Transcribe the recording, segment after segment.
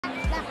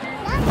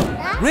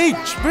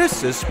Rich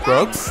versus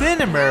broke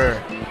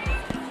cinema.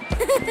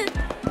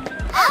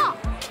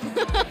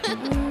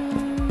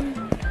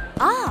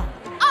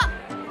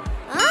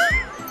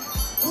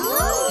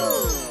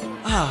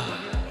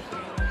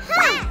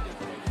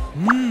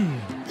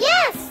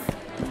 Yes!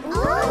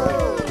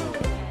 Ooh.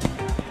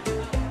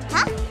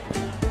 Huh?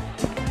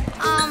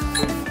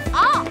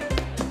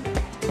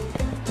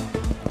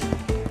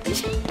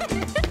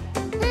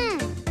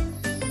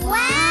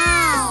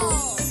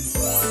 Wow!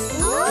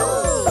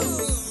 Ooh.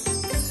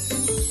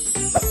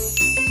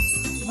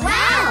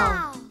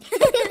 Wow!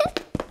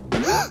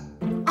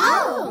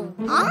 Oh!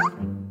 Huh?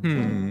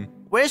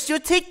 Where's your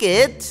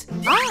ticket?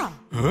 Huh?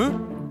 Huh?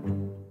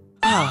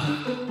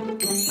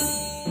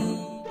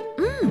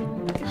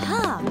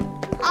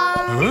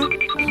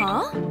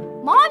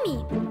 Mommy,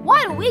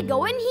 why don't we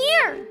go in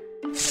here?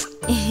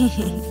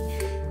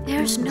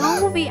 There's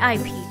no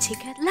VIP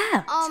ticket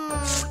left.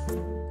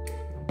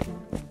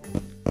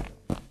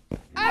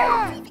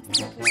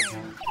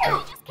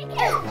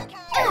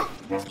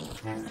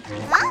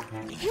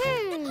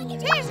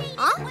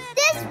 Huh?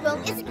 This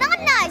room is not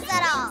nice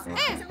at all.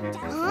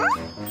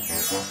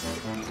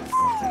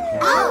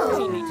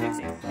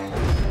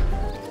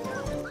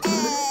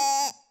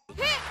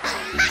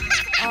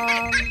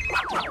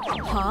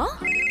 Huh? Huh?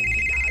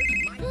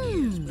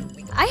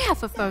 I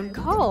have a phone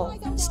call.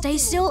 Stay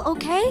still,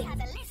 okay?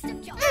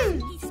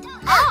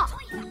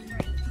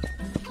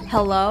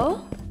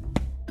 Hello?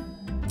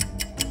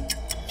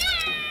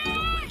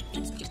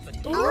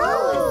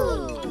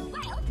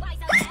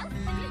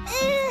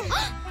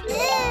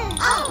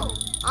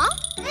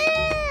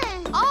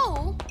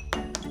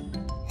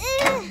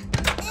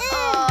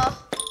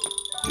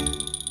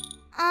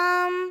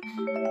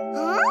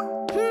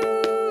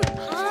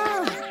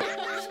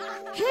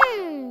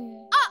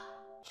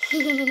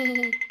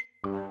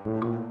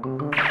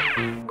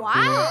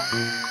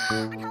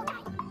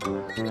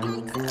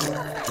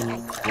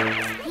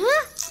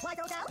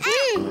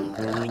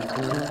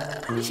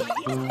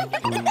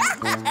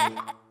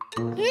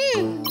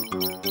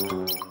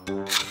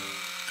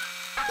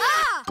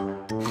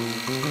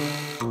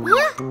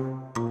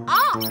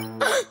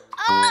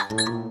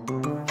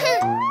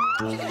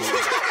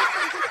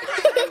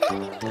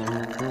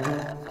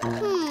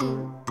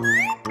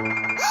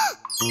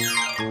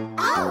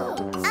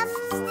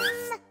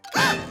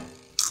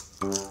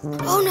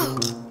 Oh no!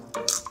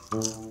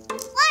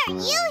 Why are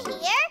you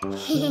here?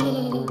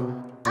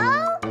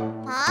 Oh,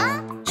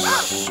 huh?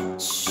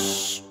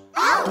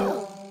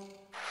 Oh!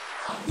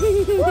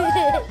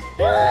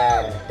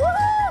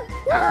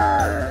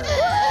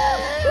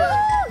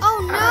 Oh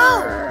no!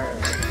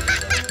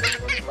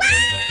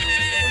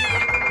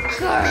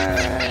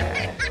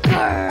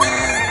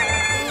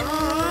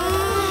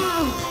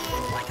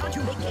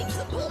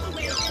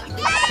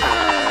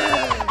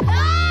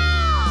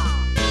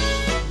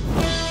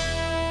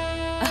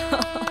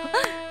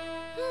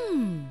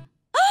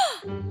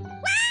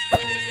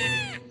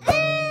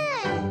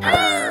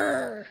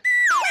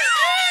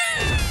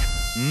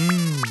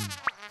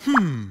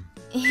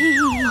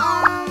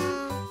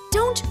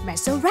 Don't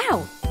mess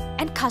around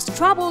and cause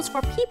troubles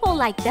for people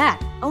like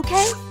that,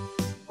 okay?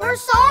 We're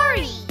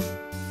sorry.